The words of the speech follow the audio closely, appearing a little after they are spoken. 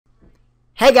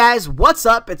Hey guys, what's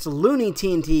up? It's Looney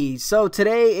TNT. So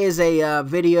today is a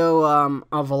video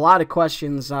of a lot of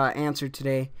questions answered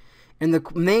today. And the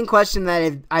main question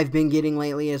that I've been getting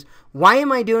lately is, why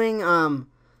am I doing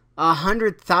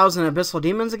 100,000 Abyssal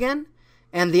Demons again?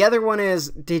 And the other one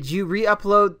is, did you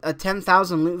re-upload a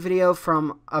 10,000 loot video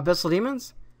from Abyssal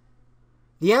Demons?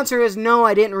 The answer is no,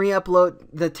 I didn't re-upload.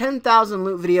 The 10,000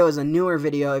 loot video is a newer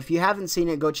video. If you haven't seen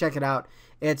it, go check it out.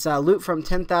 It's loot from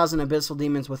 10,000 Abyssal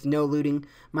Demons with no looting.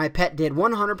 My pet did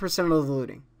 100% of the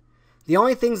looting. The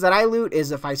only things that I loot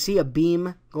is if I see a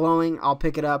beam glowing, I'll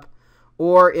pick it up.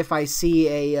 Or if I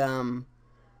see a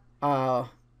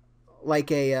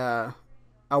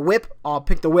whip, I'll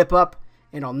pick the whip up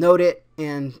and I'll note it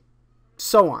and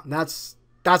so on. That's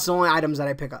the only items that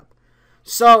I pick up.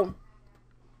 So,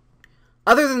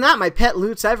 other than that, my pet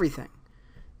loots everything.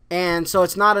 And so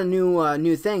it's not a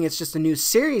new thing. It's just a new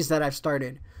series that I've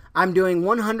started. I'm doing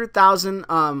 100,000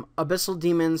 Abyssal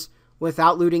Demons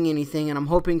without looting anything, and I'm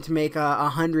hoping to make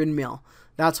 100 mil.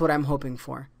 That's what I'm hoping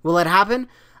for. Will it happen?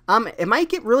 It might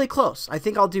get really close. I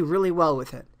think I'll do really well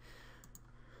with it.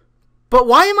 But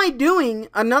why am I doing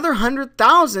another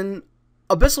 100,000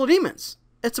 Abyssal Demons?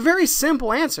 It's a very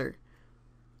simple answer.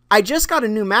 I just got a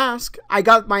new mask. I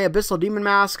got my Abyssal Demon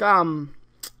mask. I'll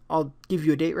give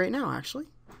you a date right now, actually.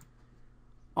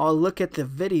 I'll look at the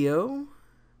video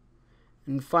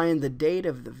and find the date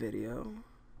of the video.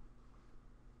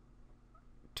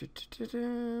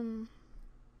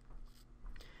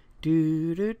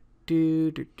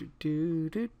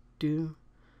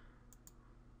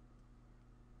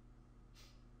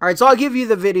 Alright, so I'll give you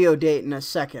the video date in a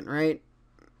second, right?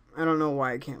 I don't know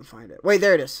why I can't find it. Wait,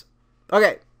 there it is.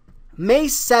 Okay. May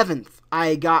 7th,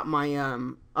 I got my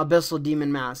Abyssal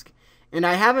Demon mask, and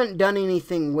I haven't done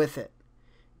anything with it.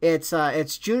 It's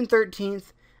June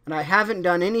 13th, and I haven't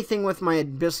done anything with my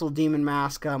Abyssal Demon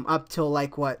mask up till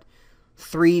like, what,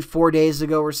 3-4 days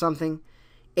ago or something.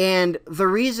 And the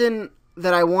reason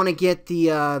that I want to get the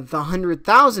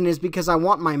 100,000 is because I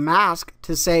want my mask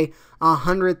to say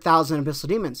 100,000 Abyssal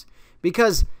Demons.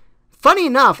 Because, funny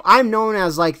enough, I'm known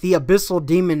as like the Abyssal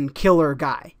Demon killer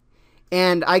guy.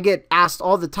 And I get asked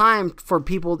all the time for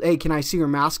people, hey, can I see your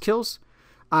mask kills?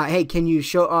 Hey, can you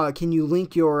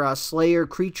link your Slayer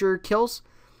creature kills?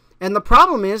 And the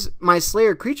problem is, my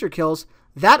Slayer creature kills,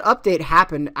 that update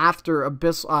happened after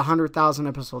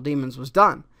 100,000 Abyssal Demons was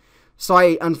done. So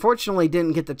I unfortunately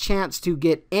didn't get the chance to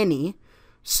get any.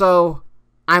 So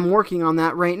I'm working on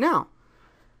that right now.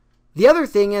 The other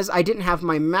thing is, I didn't have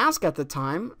my mask at the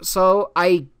time, so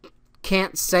I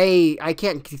can't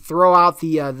throw out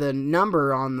the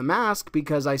number on the mask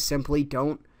because I simply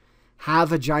don't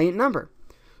have a giant number.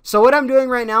 So what I'm doing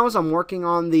right now is I'm working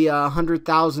on the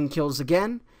 100,000 kills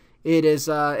again. It's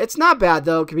not bad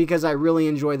though, because I really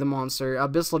enjoy the monster.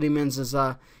 Abyssal Demons is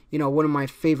one of my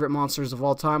favorite monsters of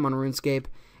all time on RuneScape,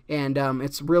 and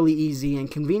it's really easy and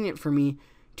convenient for me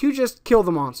to just kill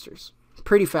the monsters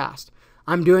pretty fast.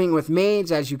 I'm doing it with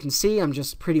maids, as you can see. I'm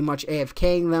just pretty much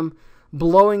AFKing them,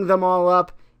 blowing them all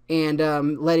up, and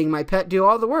letting my pet do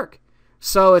all the work.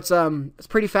 So it's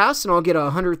pretty fast, and I'll get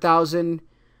 100,000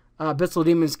 Abyssal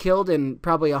Demons killed and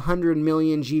probably 100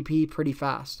 million GP pretty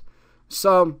fast.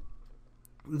 So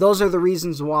those are the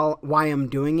reasons why I'm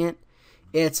doing it.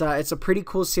 It's a pretty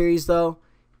cool series though.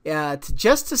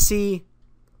 Just to see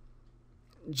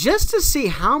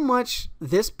how much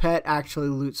this pet actually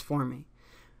loots for me.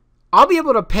 I'll be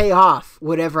able to pay off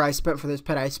whatever I spent for this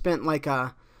pet. I spent like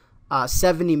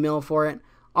 70 mil for it.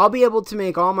 I'll be able to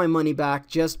make all my money back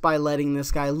just by letting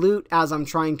this guy loot, as I'm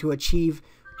trying to achieve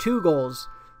 2 goals.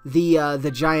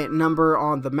 The giant number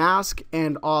on the mask,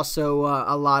 and also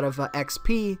a lot of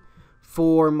XP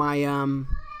for my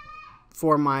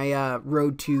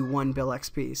road to 1 bill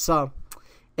XP. So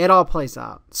it all plays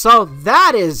out. So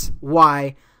that is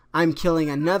why I'm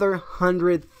killing another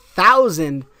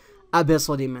 100,000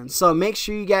 Abyssal Demons. So make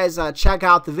sure you guys check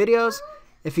out the videos.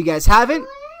 If you guys haven't,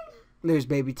 there's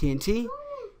Baby TNT.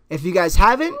 If you guys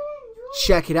haven't,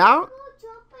 check it out.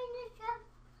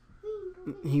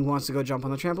 He wants to go jump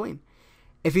on the trampoline.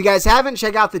 If you guys haven't,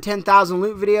 check out the 10,000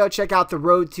 loot video. Check out the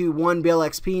road to 1 bill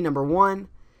XP #1.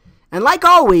 And like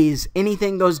always,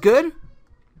 anything goes good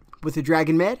with the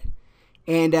Dragon Med.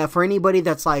 And for anybody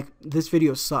that's like, this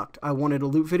video sucked, I wanted a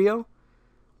loot video,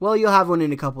 well, you'll have one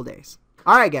in a couple days.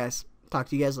 Alright guys, talk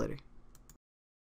to you guys later.